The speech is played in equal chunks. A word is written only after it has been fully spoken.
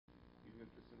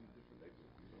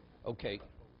Okay.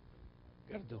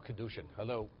 Got to do kiddushin.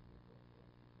 Hello.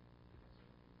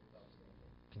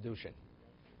 Kiddushin.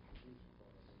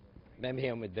 Mem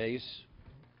here with base.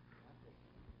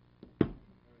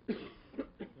 Where's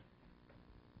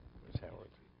Howard?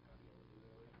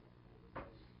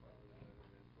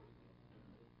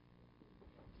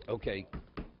 Okay.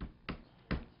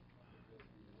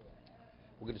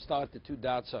 We're going to start the two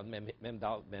dots on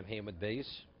Mem Hamid base.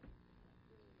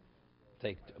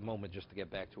 Take a moment just to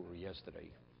get back to where we were yesterday.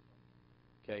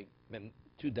 Okay,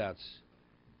 two dots.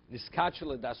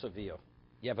 Niskachela dasavia.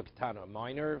 You have a katana, a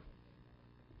minor.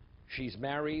 She's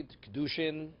married,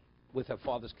 kiddushin, with her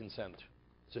father's consent.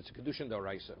 So it's a kiddushin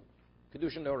d'oraisa.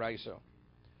 Kiddushin d'oraisa.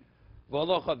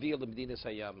 V'aloch avia l'medinas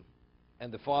hayam.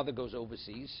 And the father goes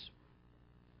overseas.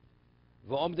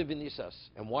 V'omde v'nisas.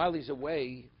 And while he's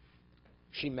away,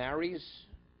 she marries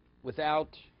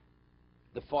without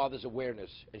the father's awareness,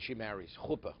 and she marries.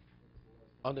 Chuppah.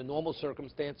 Under normal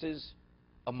circumstances,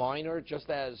 a minor, just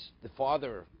as the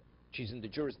father, she's in the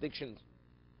jurisdiction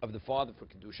of the father for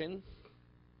kiddushin,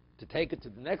 to take it to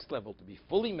the next level, to be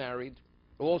fully married,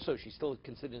 also she's still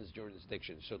considered in his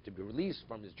jurisdiction. So to be released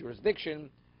from his jurisdiction,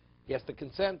 he has to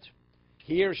consent.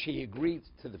 Here she agreed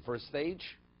to the first stage,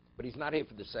 but he's not here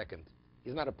for the second.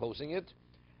 He's not opposing it.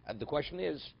 And the question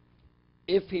is,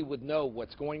 if he would know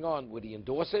what's going on, would he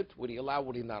endorse it? Would he allow?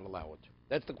 Would he not allow it?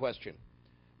 That's the question.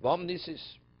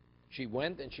 She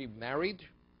went and she married,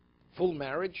 full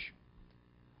marriage.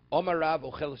 Omarav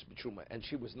ocheles b'truma, and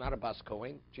she was not a bas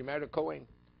Kohen. She married a Kohen.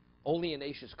 Only an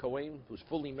Ashes Kohen who's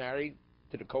fully married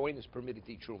to the Kohen is permitted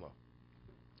to eat truma.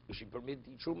 Is she permitted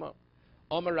to eat truma?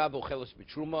 Omarav ocheles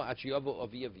b'truma achiyavo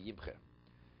avia v'yimche.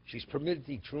 She's permitted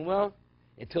to eat truma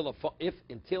until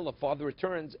the father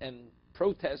returns and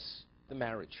protests the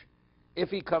marriage. If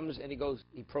he comes and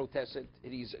he protests it,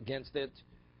 and he's against it,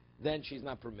 then she's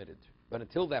not permitted. But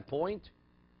until that point,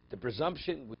 the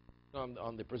presumption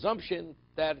on the presumption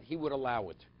that he would allow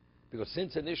it, because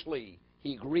since initially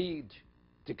he agreed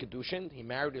to kiddushin, he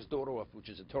married his daughter off, which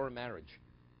is a Torah marriage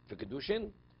for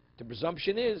kiddushin. The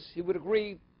presumption is he would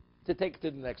agree to take it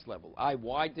to the next level.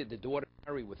 Why did the daughter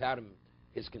marry without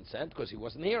his consent? Because he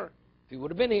wasn't here. If he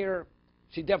would have been here,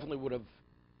 she definitely would have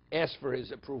asked for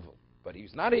his approval. But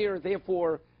he's not here,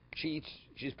 therefore she's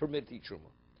permitted to eat truma.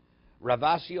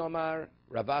 Ravasi Omar,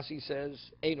 Ravasi says,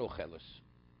 Eino cheles.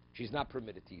 She's not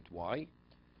permitted to eat. Why?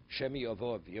 Shemi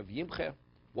avo yimche.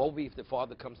 What will be if the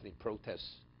father comes and he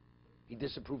protests? He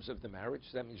disapproves of the marriage.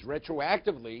 That means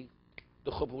retroactively,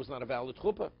 the chuppah was not a valid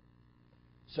chuppah.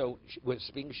 So we're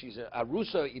speaking, she's a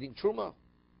arusa eating truma.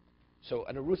 So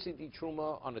an arusa eating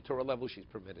truma on a Torah level, she's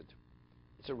permitted.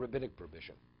 It's a rabbinic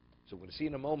prohibition. So we're going to see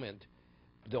in a moment.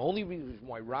 The only reason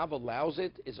why Rav allows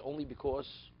it is only because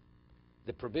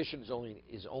the prohibition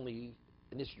is only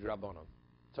an issue rabbanon.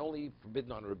 It's only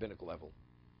forbidden on a rabbinic level.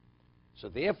 So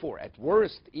therefore, at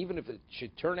worst, even if it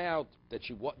should turn out that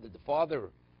that the father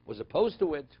was opposed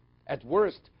to it, at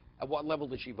worst, at what level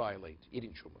did she violate?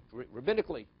 Eating truma,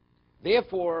 rabbinically.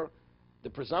 Therefore, the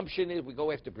presumption is, we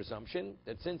go after presumption,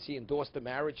 that since he endorsed the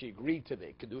marriage, he agreed to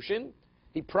the kiddushin,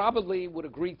 he probably would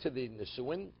agree to the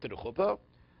nisuin, to the chuppah.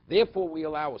 Therefore, we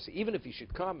allow us, even if he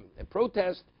should come and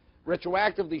protest,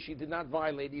 retroactively, she did not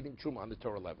violate eating truma on the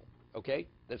Torah level. Okay?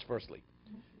 That's firstly.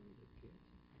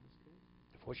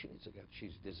 Before she needs to get,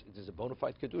 there's a bona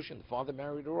fide kiddushin. The father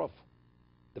married her off.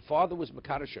 The father was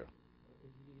Makadasher.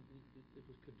 It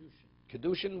was kiddushin.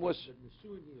 Kiddushin was... But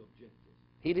Nisuin, he objected.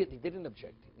 He didn't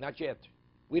object. Not yet.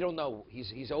 We don't know.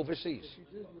 He's overseas. If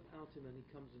she lives without him and he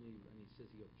comes and he says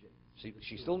he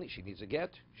objects. She needs a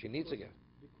get. She needs a get.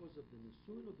 Because of the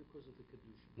Nisuin or because of the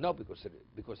kiddushin? No, because of the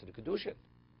kiddushin. Because of the kiddushin.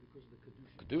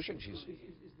 Kiddushin, Is the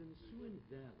Nisuin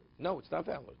valid? No, it's not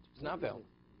valid. It's not valid.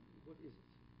 What is it?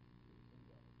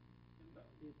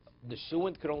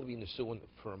 Nisuin could only be nisuin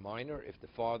for a minor if the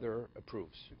father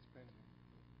approves.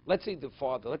 Let's say the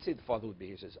father would be,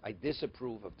 he says, I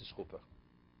disapprove of this chuppah.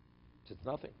 It's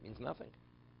nothing, means nothing.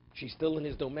 She's still in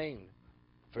his domain.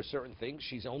 For certain things,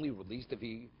 she's only released if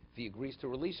he agrees to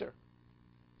release her.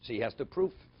 So he has to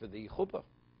prove for the chuppah.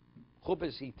 Chuppah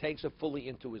is he takes her fully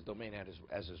into his domain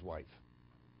as his wife.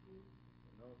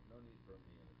 No need for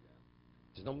me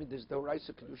again. There's no rights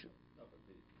of kiddushin.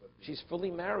 She's fully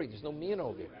married. There's no mean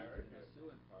over here.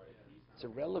 It's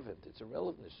irrelevant. It's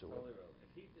irrelevant. Totally relevant.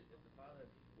 If the father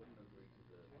wouldn't agree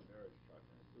to the marriage part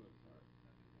and the suing part.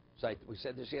 So we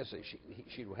said this yesterday.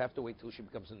 She will have to wait till she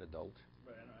becomes an adult,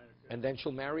 Right, I understand. and then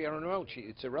she'll marry on her own.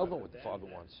 It's irrelevant what the father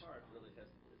wants. That part really is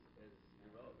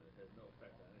irrelevant. It has no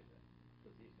effect on anything.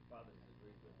 Because the father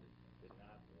disagreed with it, did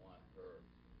not want her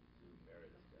to marry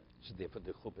this guy. So therefore,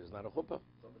 the chuppah is not a chuppah.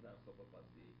 Some of that chuppah, but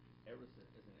the Erison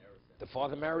isn't Erison. The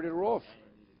father married her off. Never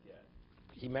needed get.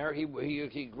 He married.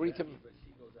 He agreed to. But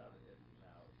she goes out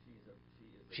now.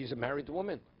 She's a married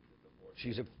woman.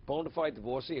 She's a divorcee. She's a bona fide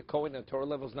divorcee. A Kohen at Torah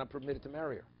level is not permitted to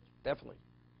marry her. Definitely.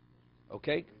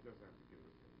 Okay.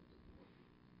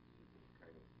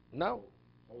 No.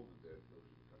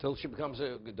 Till she becomes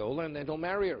a Gedola, and then he'll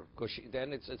marry her, because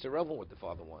then it's irrelevant what the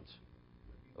father wants.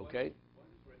 Okay?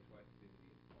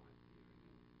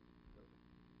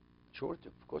 Sure,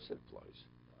 of course it applies.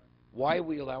 Why are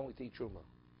we allowing to eat Truma?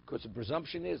 Because the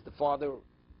presumption is the father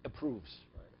approves.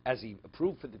 As he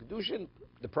approved for the kiddushin,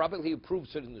 the prophet he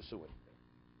approves it in the suin.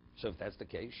 So if that's the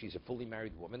case, she's a fully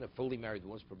married woman. A fully married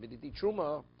woman is permitted to eat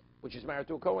Truma, which is married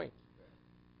to a Kohen.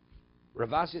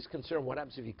 Ravasi is concerned, what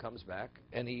happens if he comes back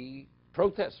and he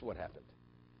protests what happened?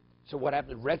 So what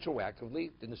happened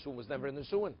retroactively? The Nisuin was never in the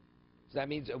Nisuin. So that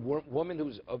means a woman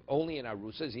who's only in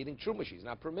Arusa is eating Truma. She's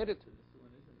not permitted. The Nisuin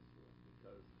isn't a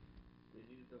because they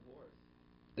need a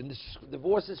divorce. The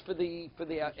divorce is for the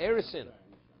Erison. I'm sorry, that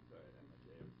much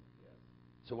Erison, yes.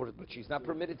 So what? But she's not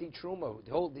permitted to eat Truma.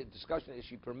 The whole discussion is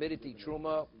she permitted to eat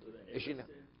Truma? Is she not?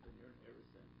 Then you're an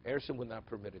Erison. Erison would not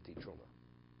permit it to eat Truma.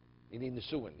 You need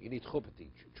Nisuin. You need Chuppah to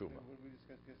eat Truma. What we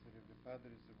discussed yesterday, if the father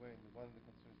is away, and one of the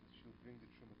concerns is she'll bring the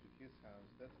truma to his house,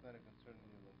 that's not a concern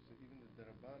any longer. So even the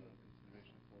Rabbanon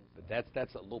consideration falls But out.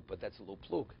 that's a little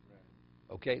plug.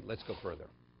 Right. Okay, let's go further.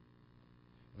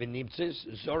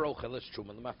 V'nimtzis zoro cheles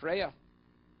truma l'mafreya.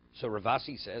 So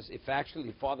Ravasi says, if actually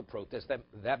the father protests,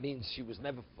 that means she was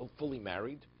never fully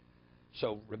married.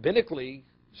 So rabbinically,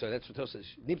 so that's what Tos says.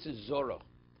 Nimtzis zoro,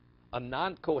 a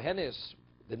non-kohenis.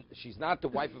 She's not the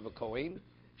wife of a Kohen.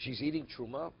 She's eating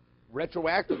truma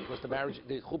retroactive because the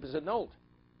chuppah is annulled.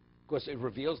 Because it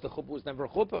reveals the chuppah was never a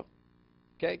chuppah.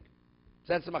 Okay?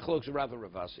 So that's the machlokes of Rav and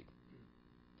Ravasi.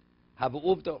 Hava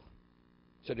uvdo.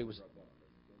 So there was,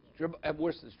 at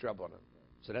worst it's drabanan.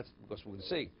 So that's because we're going to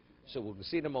see. So we're going to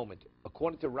see in a moment.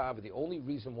 According to Rav, the only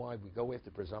reason why we go after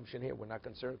presumption here, we're not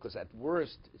concerned, because at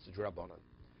worst it's a drabanan.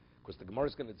 Because the Gemara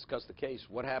is going to discuss the case.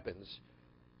 What happens?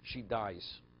 She dies.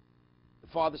 The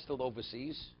father's still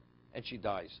overseas, and she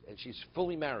dies, and she's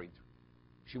fully married.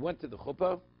 She went to the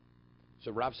chuppah,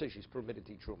 so Rav says she's permitted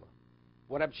to eat truma.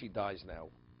 What happens? She dies now.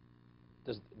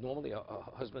 Normally a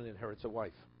husband inherits a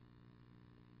wife,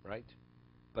 right?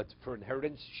 But for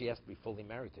inheritance, she has to be fully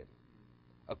married to him.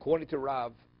 According to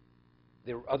Rav,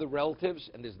 there are other relatives,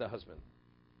 and there's the husband.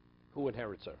 Who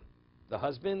inherits her? The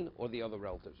husband or the other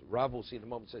relatives? Rav, will see in a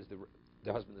moment, says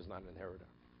the husband is not an inheritor.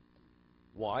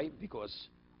 Why? Because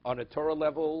on a Torah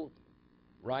level,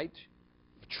 right,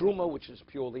 truma, which is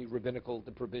purely rabbinical,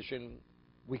 the provision,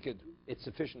 it's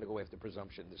sufficient to go after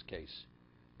presumption in this case.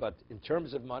 But in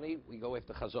terms of money, we go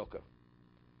after chazokah.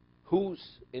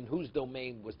 In whose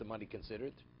domain was the money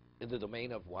considered? In the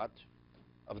domain of what?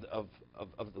 Of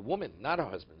the woman, not her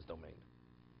husband's domain.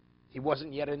 He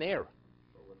wasn't yet an heir.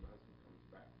 So when the husband comes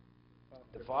back,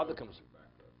 The father comes.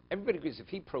 Everybody agrees if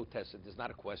he protested, there's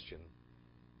not a question.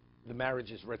 The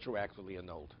marriage is retroactively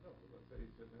annulled. no, let's say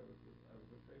he said I was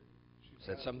in favor.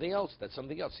 That's something else. That's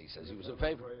something else. He says he was in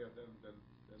favor. Then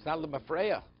It's not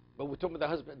Lemafreya. But we're talking about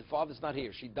the husband. The father's not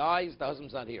here. She dies. The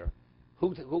husband's not here.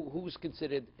 Who's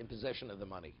considered in possession of the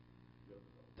money?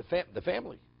 The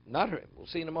family, not her. We'll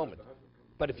see in a moment.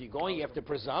 But if you're going after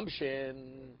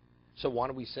presumption, so why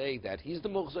don't we say that he's the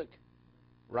muhzik,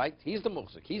 right? He's the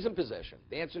muhzik. He's in possession.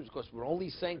 The answer is because we're only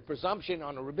saying presumption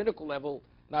on a rabbinical level,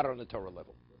 not on a Torah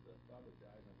level.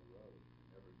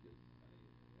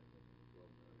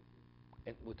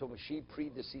 And we're talking she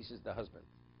predeceases the husband.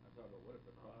 I'm talking about what if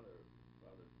the father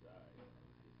died and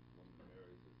this woman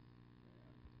marries this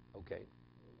man? Okay.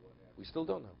 Or what happens? We still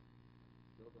don't know.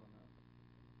 Still don't know.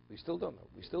 We still don't know.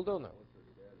 We still don't know. What's her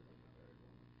status as a married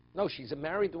woman? No, she's a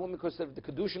married woman because of the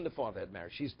kiddushin the father had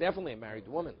married. She's definitely a married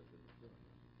woman.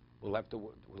 We'll have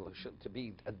to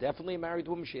be definitely a married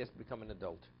woman. She has to become an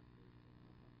adult.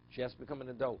 She has to become an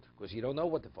adult because you don't know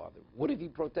what the father. What if he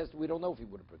protested? We don't know if he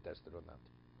would have protested or not.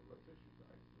 So let's say she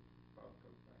dies, the father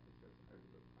comes back and says,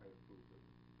 I approve it.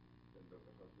 Then does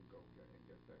the husband go and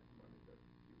get back the money that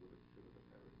he should have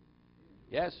inherited?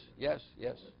 Yes.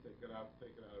 Take it out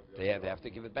of the They have to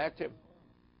give it back to him.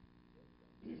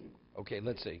 Okay,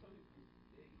 let's see.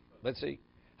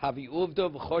 Havi uvda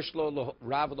v'choshlo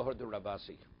Rav l'horda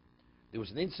Ravasi. There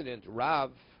was an incident.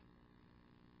 Rav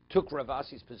took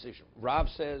Ravasi's position. Rav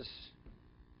says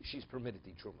she's permitted to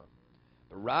eat truma,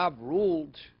 but Rav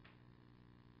ruled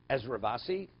as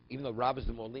Ravasi, even though Rav is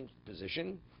the more lenient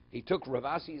position. He took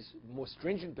Ravasi's more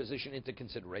stringent position into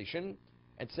consideration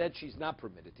and said she's not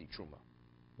permitted to eat truma.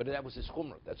 But that was his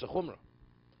chumrah. That's a chumrah.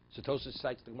 So Tosas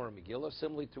cites the Gemara Megillah,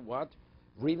 similarly to what?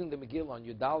 Reading the Megillah on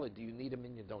your Dalit, do you need a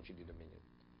minion? Don't you need a minion?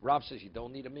 Rav says you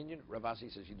don't need a minion. Rav Asi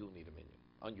says you do need a minion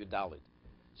on your Dalit.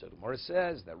 So the Gemara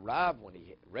says that Rav, when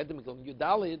he read the Megillah on your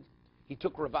Dalit, he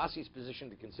took Rav Asi's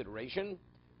position into consideration,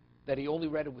 that he only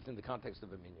read it within the context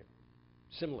of a minion.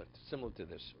 Similar to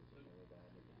this.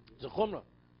 It's a chumrah.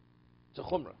 It's a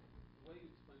chumrah. The way you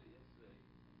explained it yesterday,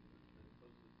 the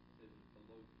Tosfos said it's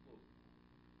below full.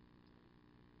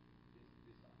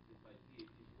 This idea,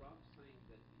 is Rob saying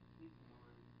that in his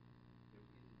mind there is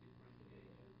a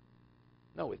differentiation?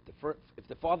 No, if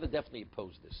the father definitely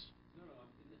opposed this, No,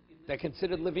 they're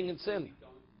considered living in sin. We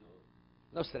don't know.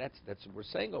 No, so that's what we're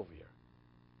saying over here.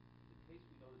 The case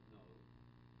we don't know,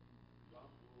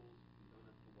 Rob rules we don't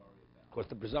have to worry about. Of course,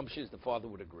 the presumption is the father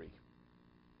would agree. Is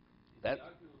That he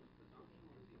arguing on the presumption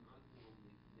or is he arguing on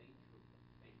the nature of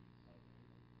things?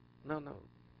 no.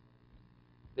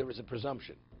 There is a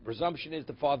presumption. Presumption is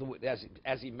the father would, as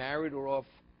he married her off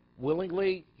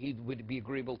willingly, he would be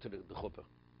agreeable to the chuppah. And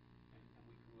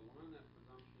we can rely on that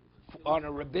presumption until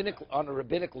On a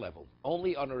rabbinic level,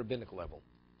 only on a rabbinic level.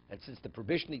 And since the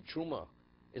prohibition truma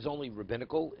is only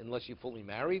rabbinical, unless you're fully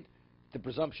married, the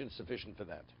presumption is sufficient for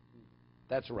that.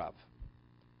 That's Rav.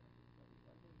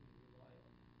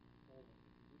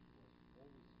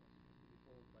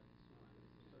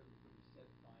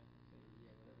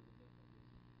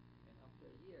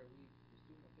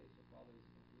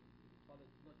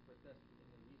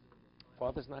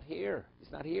 Father's not here.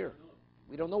 He's not here.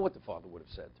 We don't know what the father would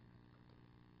have said.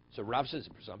 So Rav says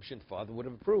the presumption father would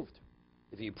have approved.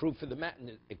 If he approved for the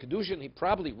kiddushin, he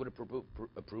probably would have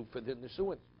approved for the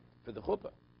nisuin, for the chuppah.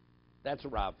 That's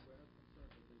Rav.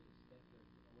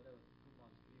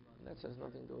 And that has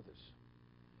nothing to do with this.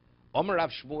 Omer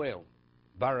Rav Shmuel,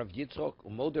 bar Rav Yitzchok,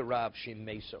 umoder Rav Shem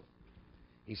Meso.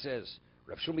 He says,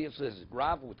 Rav Shmuel says,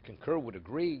 Rav would concur, would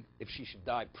agree if she should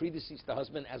die predeceased the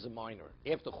husband as a minor,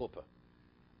 after chuppah.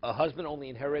 A husband only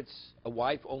inherits a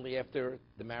wife only after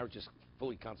the marriage is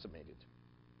fully consummated.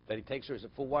 That he takes her as a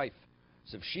full wife.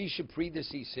 So if she should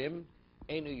predecease him,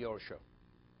 Einu Yorsha.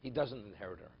 He doesn't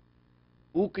inherit her.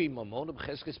 Uki Mamona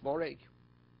B'cheskes Moreg.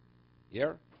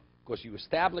 Yeah? Because you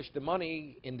establish the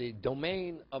money in the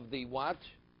domain of the what?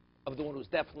 Of the one who's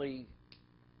definitely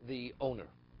the owner.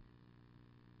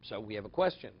 So we have a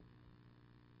question.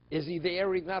 Is he the heir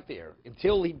or he's not the heir?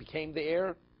 Until he became the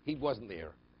heir, he wasn't the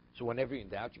heir. So whenever you're in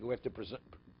doubt, you go after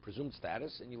presumed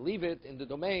status, and you leave it in the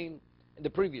domain, in the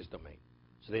previous domain.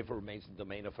 So therefore it remains in the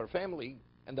domain of her family,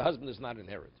 and the husband does not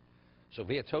inherit. So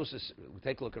via Tosis, we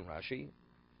take a look in Rashi.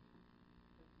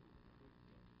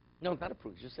 No, it's not a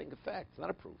proof. He's just saying a fact. It's not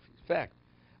a proof. It's a fact.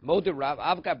 It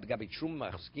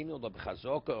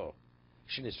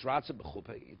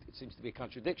seems to be a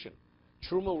contradiction.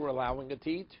 Truma we're allowing her to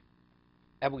eat,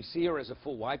 and we see her as a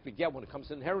full wife, but yet when it comes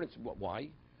to inheritance,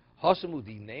 why? He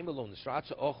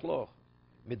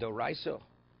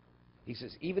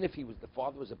says, even if the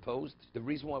father was opposed, the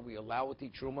reason why we allow it to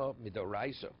eat truma,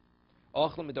 midoraisa.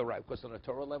 Because on a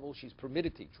Torah level, she's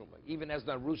permitted to eat truma, even as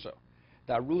Naruso.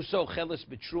 Daruso chelis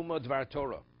b'truma dvar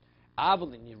Torah.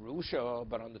 Aval in Yerusha,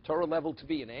 but on the Torah level, to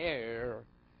be an heir,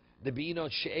 the bino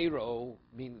she'ero,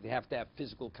 meaning they have to have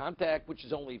physical contact, which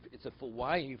is only if it's a full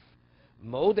wife.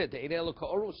 Modet de'edelo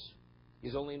ka'orus.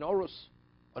 He's only an orus.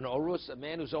 An orus, a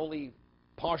man who's only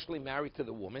partially married to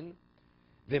the woman.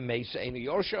 V'meisa einu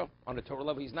yorsha. On the Torah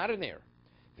level, he's not an heir.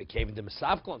 V'came the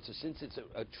mesavklon. So since it's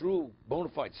a true bona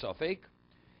fide suffix,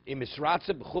 in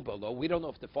misratza b'chuppah lo, we don't know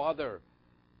if the father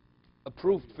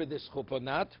approved for this chuppah or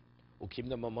not. Ukim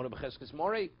the mamona b'cheskes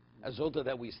morei. As although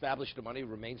that we established the money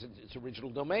remains in its original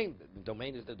domain. The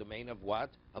domain is the domain of what?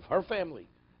 Of her family.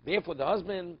 Therefore, the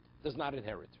husband does not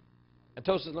inherit. And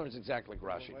Tosas learns exactly like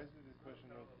Rashi. Why is it the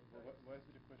question of whether it's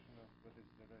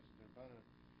the Rabbanan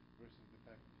versus the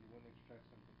fact that you want to extract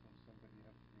something from somebody, you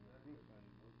have to bring a proof,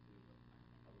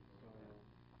 and so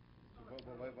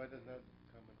why does that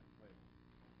come into play?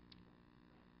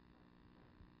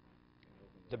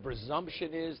 The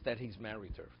presumption is that he's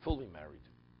married her, fully married.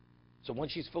 So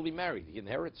once she's fully married, he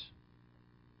inherits.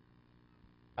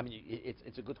 I mean,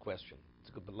 it's a good question. It's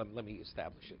a good, but let me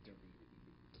establish it.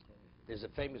 There's a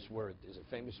famous word. There's a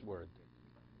famous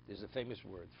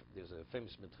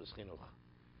Minchas Chinuch.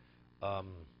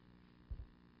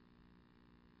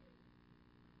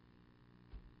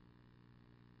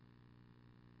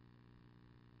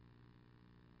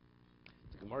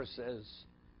 The Gemara says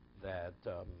that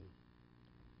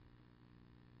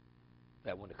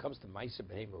that when it comes to Maisa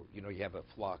Behemu, you have a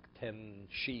flock, 10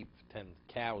 sheep, 10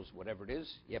 cows, whatever it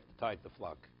is, you have to tie the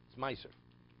flock. It's Meiser.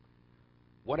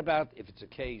 What about if it's a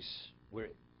case where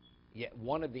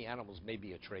one of the animals may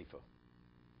be a treifa?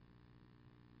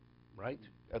 Right?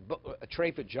 A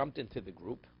treifa jumped into the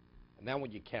group, and now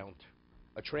when you count,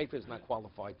 a treifa is not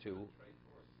qualified to.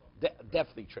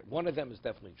 Definitely, one of them is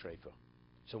definitely treifa.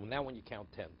 So now when you count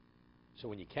 10. So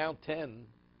when you count 10,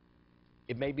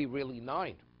 it may be really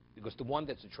 9, because the one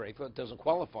that's a treifa doesn't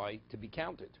qualify to be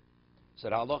counted. So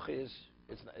the halacha is,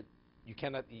 you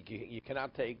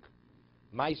cannot take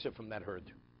meiser from that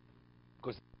herd,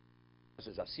 because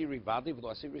it's asiri vadi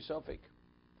v'lo asiri sofik.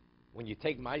 When you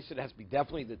take meiser, it has to be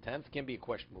definitely the 10th. It can't be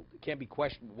questionable. It can't be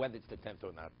questioned whether it's the 10th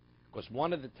or not, because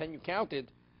one of the 10 you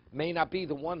counted may not be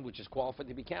the one which is qualified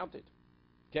to be counted.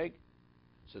 Okay?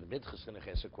 So the Minchas is going to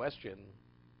ask a question: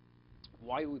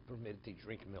 why are we permitted to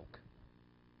drink milk?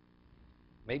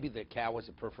 Maybe the cow has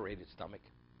a perforated stomach,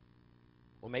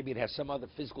 or maybe it has some other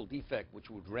physical defect which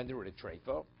would render it a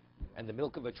treifa, and the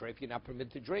milk of a treifa you're not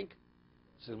permitted to drink.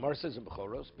 So the Gemara says in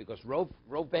Bechoros, because rov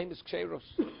behem is ksheros,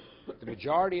 the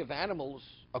majority of animals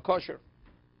are kosher.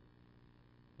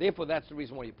 Therefore, that's the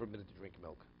reason why you're permitted to drink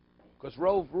milk, because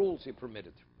rov rules you're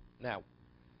permitted. Now,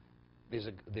 there's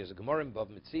a Gemara in Bav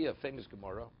Metzia, a famous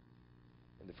Gemara,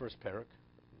 in the first parak.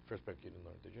 The first parak you didn't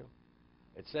learn, did you?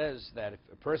 It says that if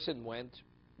a person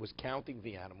was counting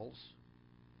the animals,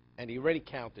 and he already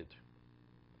counted,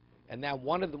 and now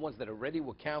one of the ones that already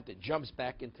were counted jumps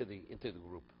back into the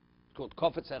group. It's called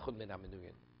Kofetz Echad Min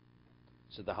HaMenuyin.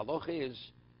 So the halacha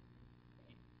is,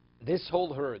 this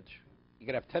whole herd, you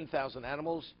can have 10,000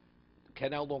 animals,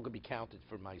 can no longer be counted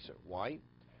for Meiser. Why?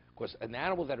 Because an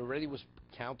animal that already was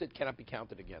counted cannot be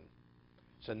counted again.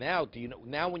 So now,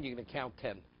 now when you're going to count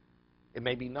 10, it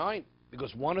may be 9,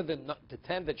 because one of the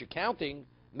 10 that you're counting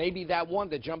may be that one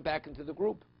that jumped back into the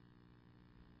group.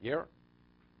 Yeah?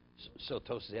 So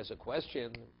Tosas has a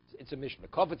question. It's a mission.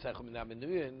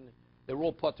 They're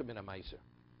all potter min ha-meiser.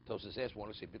 Tosas asks,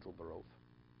 want to say bittul barov.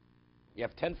 You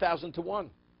have 10,000 to 1.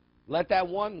 Let that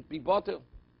one be batel.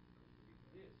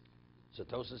 So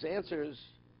Tosas answers,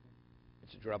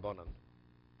 it's a drabanan.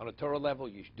 On a Torah level,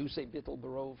 you do say bittul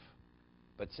barov,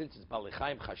 but since it's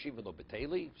balichaim chashiv lo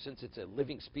beteli, since it's a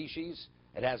living species,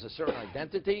 it has a certain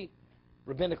identity.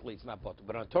 Rabbinically, it's not batel.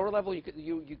 But on a Torah level,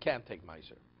 you can't take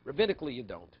meiser. Rabbinically, you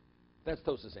don't. That's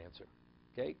Tosas' answer.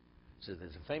 Okay? So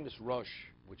there's a famous Rosh,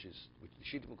 which the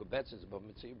Shita Mukabetzes above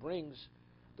Mitzvah brings.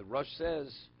 The Rosh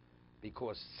says,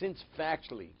 because since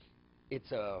factually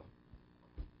it's a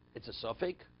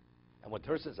suffix, and when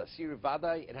Torah says asir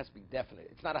vadai, it has to be definite.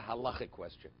 It's not a halachic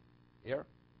question. Here,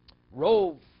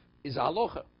 rov is a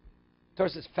halacha. Torah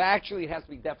says factually it has to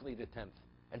be definitely the 10th,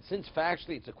 and since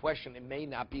factually it's a question, it may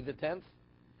not be the 10th,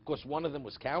 because one of them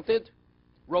was counted.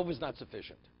 Rov is not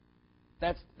sufficient.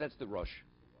 That's the Rosh.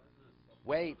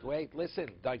 Wait, listen,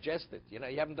 digest it. You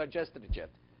haven't digested it yet.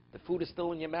 The food is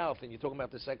still in your mouth, and you're talking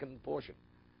about the second portion.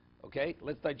 Okay,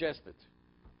 let's digest it.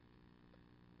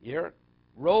 Here,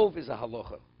 rov is a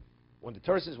halacha. When the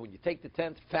Torah says when you take the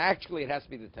 10th, factually it has to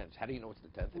be the 10th. How do you know it's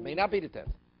the 10th? It may not be the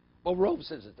 10th. Well, rov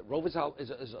says it. Rov is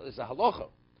a halacha.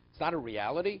 It's not a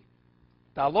reality.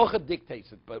 The halacha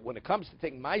dictates it, but when it comes to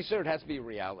taking meiser, it has to be a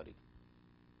reality.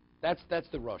 That's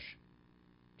the Rosh.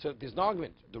 So there's no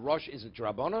argument. The Rosh is a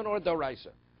drabanan or a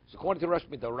doraisa. So according to Rosh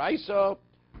Midoraisa,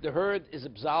 the herd is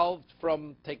absolved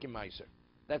from taking meiser.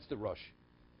 That's the Rosh.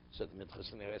 So the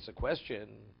Minchas asks a question: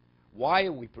 why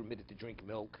are we permitted to drink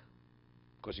milk?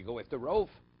 Because you go after rov.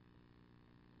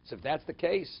 So if that's the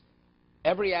case,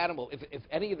 every animal, if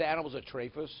any of the animals are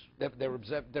treifos,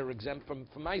 they're exempt from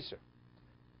meiser.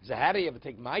 So how do you ever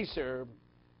take meiser?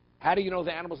 How do you know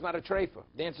the animal's not a treifa?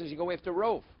 The answer is you go after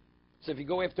rov. So if you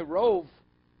go after rov,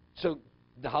 so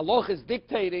the halach is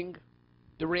dictating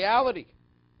the reality.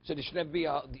 So you should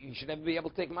never be able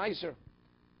to take meiser.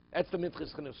 That's the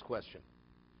Minchas Chinuch's question.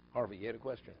 Harvey, you had a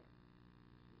question?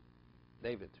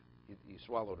 David, you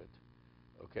swallowed it.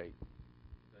 Okay.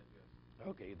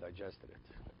 Okay, you digested it.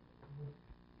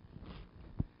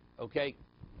 Okay.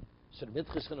 So the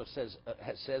Minchas Chinuch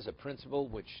says a principle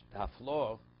which the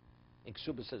Haflah in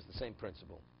Ksuba says the same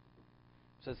principle.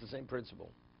 Says the same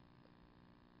principle.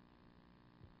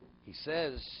 He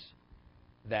says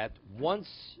that once,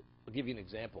 I'll give you an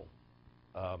example.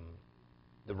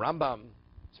 The Rambam,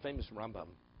 it's famous Rambam.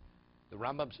 The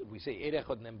Rambam, we say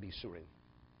Erechod Nem Bisurin,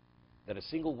 that a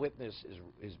single witness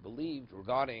is believed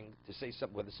regarding to say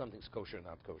something, whether something's kosher or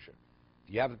not kosher.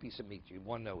 If you have a piece of meat, you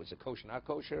want to know, is it kosher or not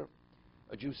kosher?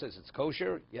 A Jew says it's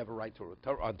kosher, you have a right to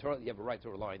on Torah, you have a right to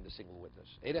rely on the single witness.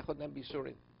 Erechod Nem Bisurin.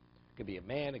 It could be a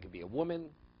man, it could be a woman.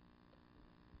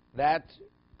 That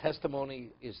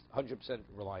testimony is 100%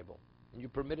 reliable. And you're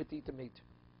permitted to eat the meat.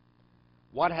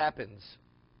 What happens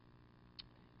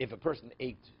if a person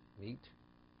ate meat,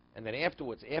 and then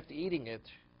afterwards, after eating it,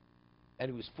 and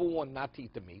he was forewarned not to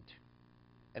eat the meat,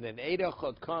 and an Eid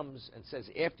Echad comes and says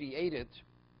after he ate it,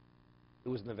 it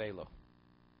was nevela.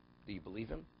 Do you believe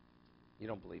him? You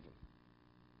don't believe him.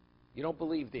 You don't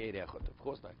believe the Eid Echad, of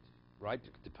course not. Right?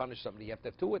 To punish somebody, you have to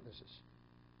have two witnesses.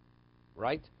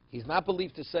 Right? He's not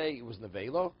believed to say it was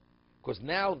nevela, because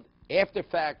now, after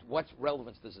fact, what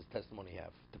relevance does his testimony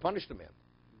have? To punish the man.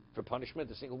 For punishment,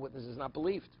 the single witness is not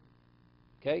believed.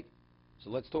 Okay? So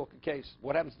let's talk a case.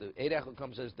 What happens? The Eid Echad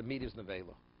comes and says the meat is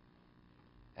nevela.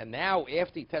 And now,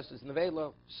 after he tests his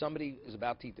nevela, somebody is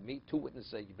about to eat the meat. Two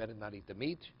witnesses say, you better not eat the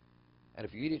meat. And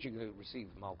if you eat it, you're going to receive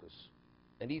malchus.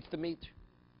 And he eats the meat.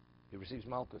 He receives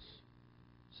malchus.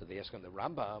 So they ask him the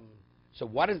Rambam, so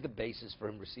what is the basis for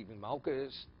him receiving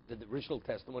malchus? The original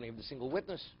testimony of the single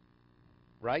witness.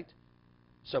 Right?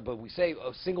 So, but we say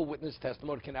a single witness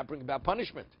testimony cannot bring about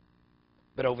punishment.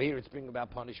 But over here it's bringing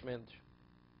about punishment.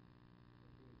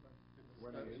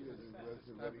 When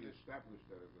he established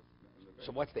that it was.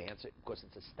 So what's the answer? Because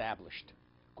it's established.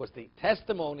 Because the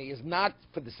testimony is not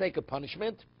for the sake of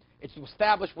punishment. It's to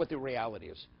establish what the reality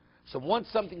is. So once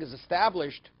something is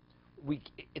established,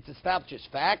 it's established as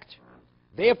fact.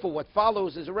 Therefore, what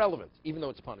follows is irrelevant, even though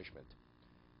it's punishment.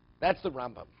 That's the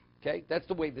Rambam. Okay? That's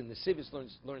the way the Nitzavim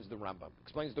learns the Rambam.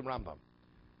 Explains the Rambam.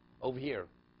 Over here.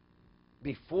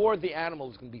 Before the animal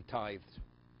is going to be tithed,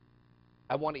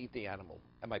 I want to eat the animal.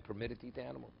 Am I permitted to eat the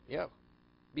animal? Yeah.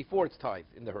 Before it's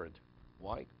tithed in the herd.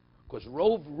 Why? Because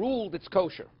Rove ruled it's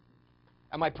kosher.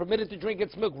 Am I permitted to drink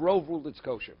its milk? Rove ruled it's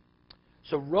kosher.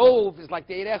 So Rove is like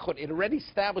the Eid Echad. It already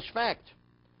established fact.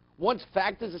 Once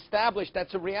fact is established,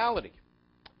 that's a reality.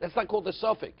 That's not called a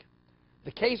suffix.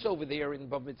 The case over there in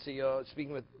Bava Metzia,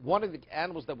 speaking with one of the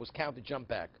animals that was counted, jumped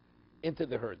back into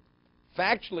the herd.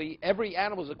 Factually, every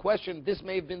animal is a question. This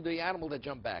may have been the animal that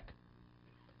jumped back.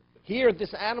 Here,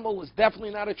 this animal is definitely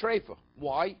not a treifa.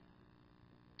 Why?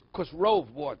 Because Rove,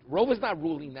 what? Rove is not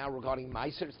ruling now regarding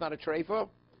Meiser. It's not a treifa.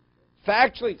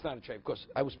 Factually, it's not a treifa because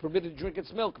I was permitted to drink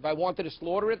its milk. If I wanted to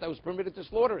slaughter it, I was permitted to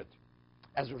slaughter it.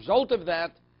 As a result of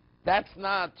that, that's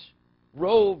not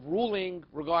Rove ruling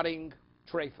regarding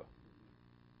treifa.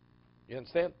 You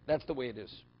understand? That's the way it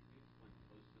is.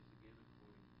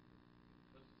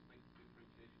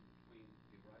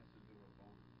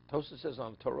 Tosfos says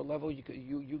on Torah level you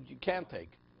can't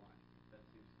take.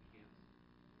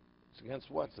 It's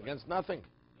against what? It's against nothing.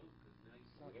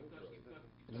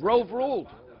 Rove ruled.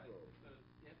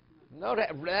 No,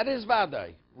 that is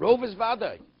Vadai. Rove is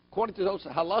Vadai. According to those,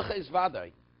 Halacha is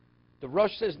Vadai. The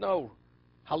Rosh says no.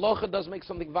 Halacha does make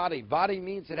something Vadai. Vadai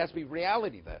means it has to be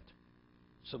reality that.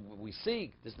 So we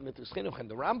see, this is the Mitzvah Chinuch and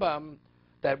the Rambam,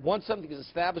 that once something is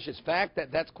established as fact,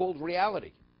 that's called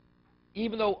reality.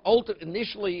 Even though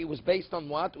initially it was based on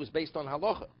what? It was based on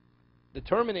halacha,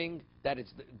 determining that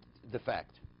it's the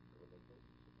fact.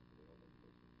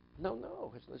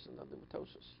 No, it's nothing to do with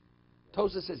Tosfos.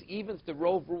 Tosfos says even if the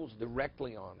Rove rules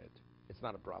directly on it, it's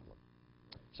not a problem.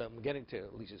 So I'm getting to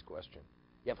Lisa's question.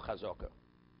 You have chazaka,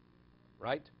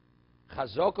 right?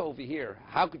 Chazaka over here,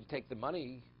 how could you take the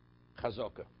money?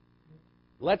 Chazaka.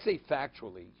 Let's say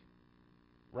factually,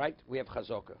 right? We have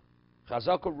chazaka.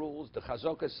 Chazaka rules. The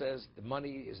Chazaka says the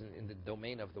money is in the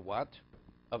domain of the what?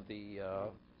 Of the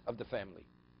family.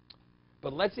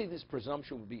 But let's say this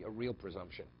presumption would be a real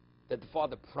presumption that the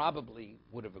father probably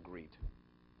would have agreed.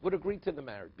 Would agree to the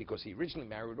marriage because he originally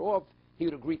married off. He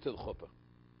would agree to the chuppah,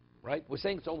 right? We're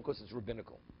saying it's only because it's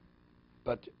rabbinical,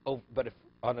 but if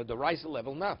on a derisive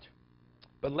level, not.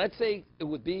 But let's say it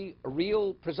would be a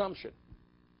real presumption.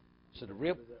 So the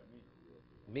real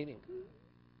meaning.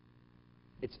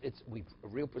 A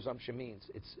real presumption means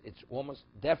it's almost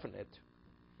definite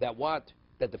that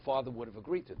the father would have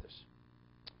agreed to this.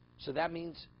 So that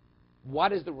means,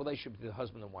 what is the relationship between the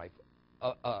husband and wife?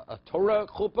 A Torah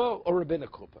chuppah or rabbinic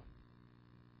chuppah?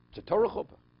 It's a Torah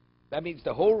chuppah. That means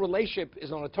the whole relationship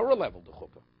is on a Torah level, the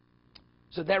chuppah.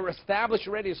 So they're established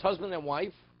already as husband and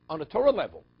wife on a Torah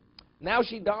level. Now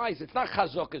she dies. It's not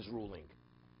chazaka's ruling.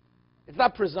 It's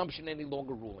not presumption any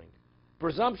longer ruling.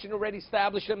 Presumption already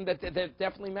established them that they're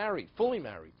definitely married, fully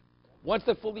married. Once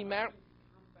they're fully married,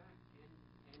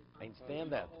 I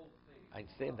understand that. I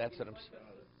understand that's what I'm saying.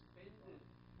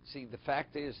 See, the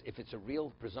fact is, if it's a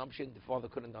real presumption, the father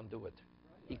couldn't undo it.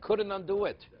 He couldn't undo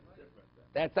it.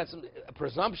 That's a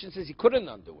presumption says he couldn't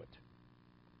undo it.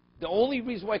 The only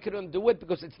reason why he couldn't undo it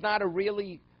because it's not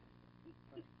 100%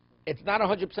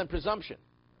 presumption.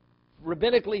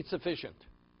 Rabbinically, it's sufficient,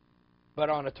 but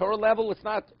on a Torah level, it's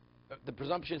not. The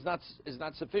presumption is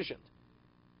not sufficient.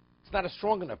 It's not a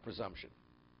strong enough presumption.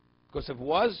 Because if it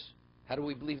was, how do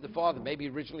we believe the father? Maybe he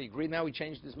originally agreed, now he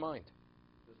changed his mind.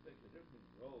 The difference between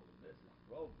Rove and this is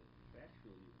Rove,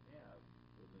 factually you have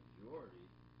the majority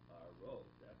are Rove.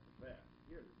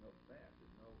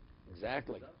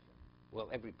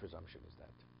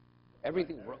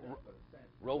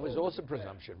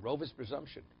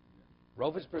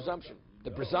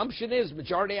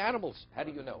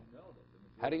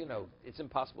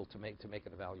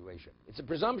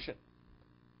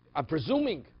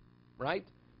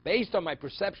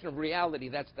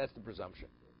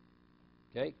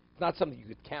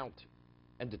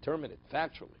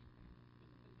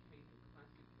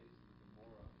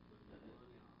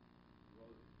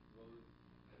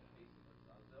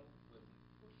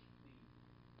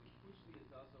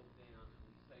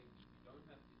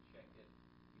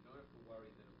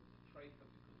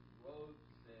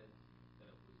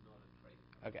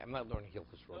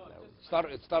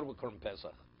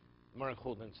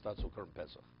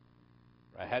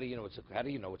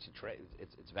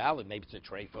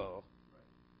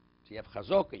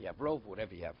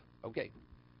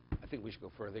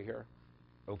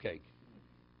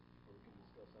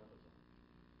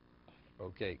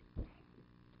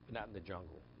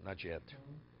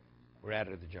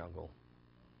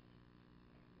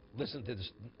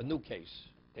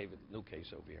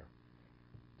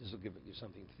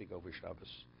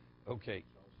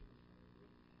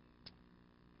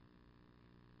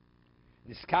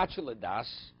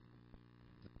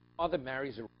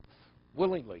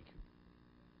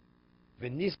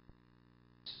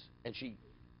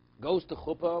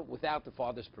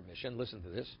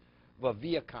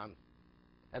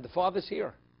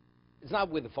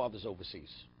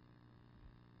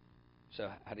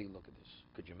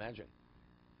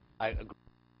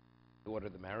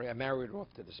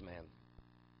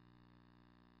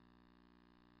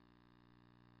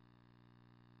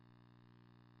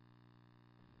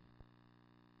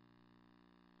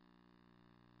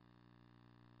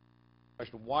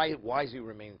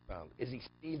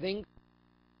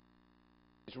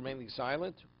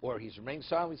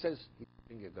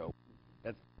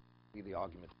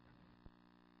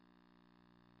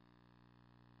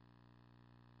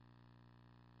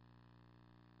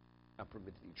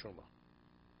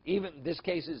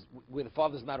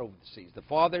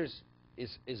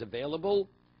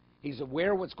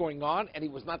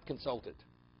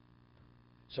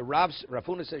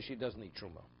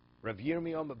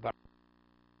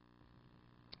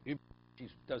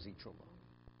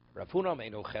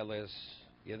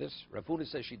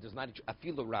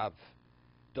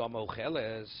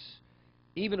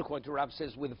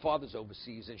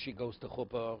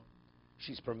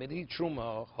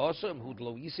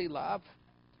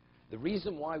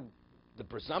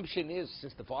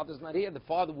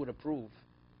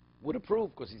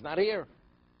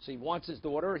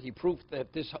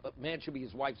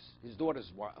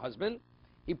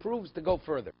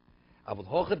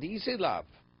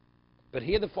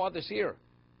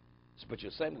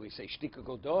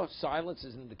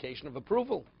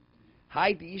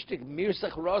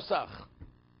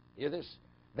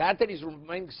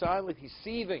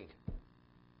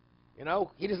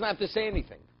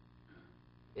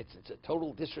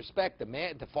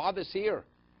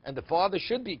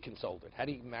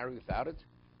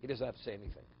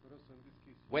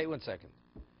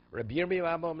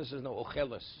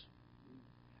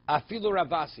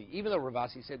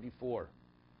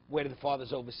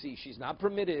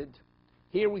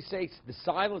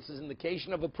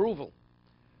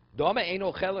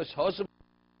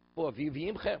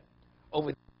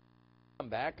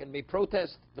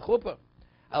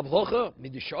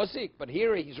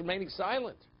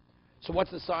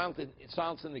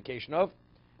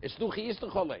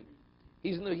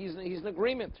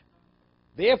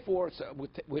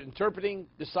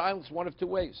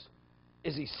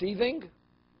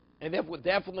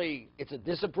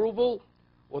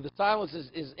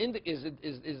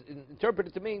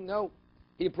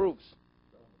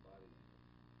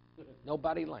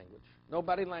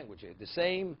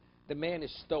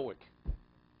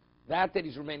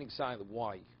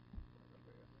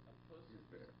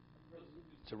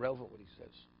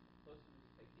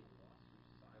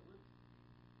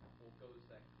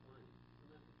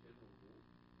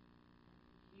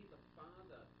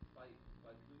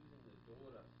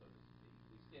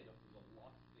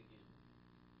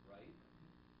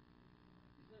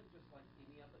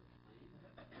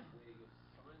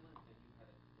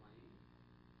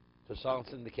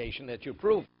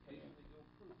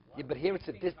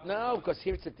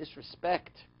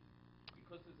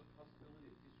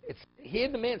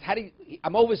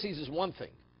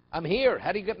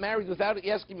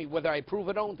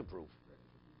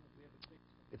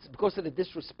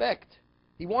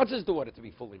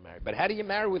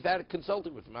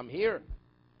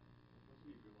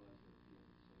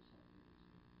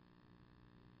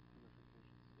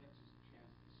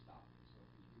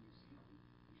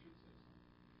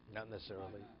 Not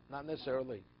necessarily. Not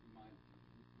necessarily.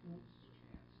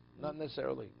 Not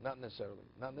necessarily. Not necessarily.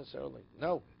 Not necessarily.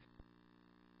 No.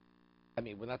 I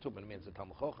mean, we're not talking about a man's a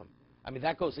Talmud Chacham. I mean,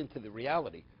 that goes into the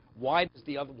reality. Why does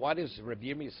Rabbi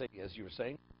Yirmiyah say, as you were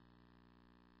saying,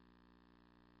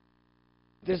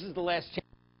 this is the last chance?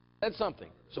 That's something.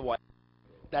 So what?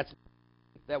 That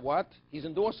what? He's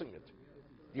endorsing it.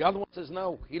 The other one says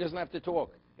no. He doesn't have to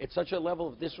talk. It's such a level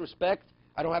of disrespect.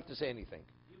 I don't have to say anything.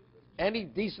 Any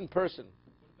decent person.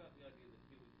 What about the idea that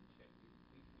here we can check?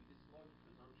 We dislodge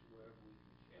presumption wherever we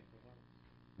can check.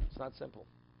 It's not simple.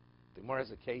 The Gemara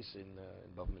has a case in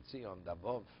Bava Metzia on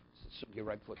Davov, Sugya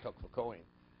right before Tok Kohen,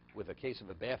 with a case of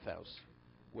a bathhouse,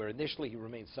 where initially he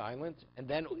remained silent, and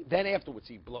then afterwards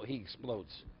he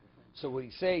explodes. So would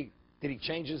he say, did he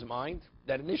change his mind?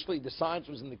 That initially the silence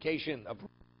was an indication of,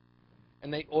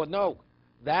 or no,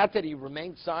 that he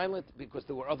remained silent because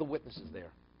there were other witnesses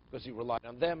there, because he relied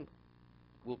on them,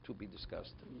 will to be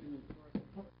discussed.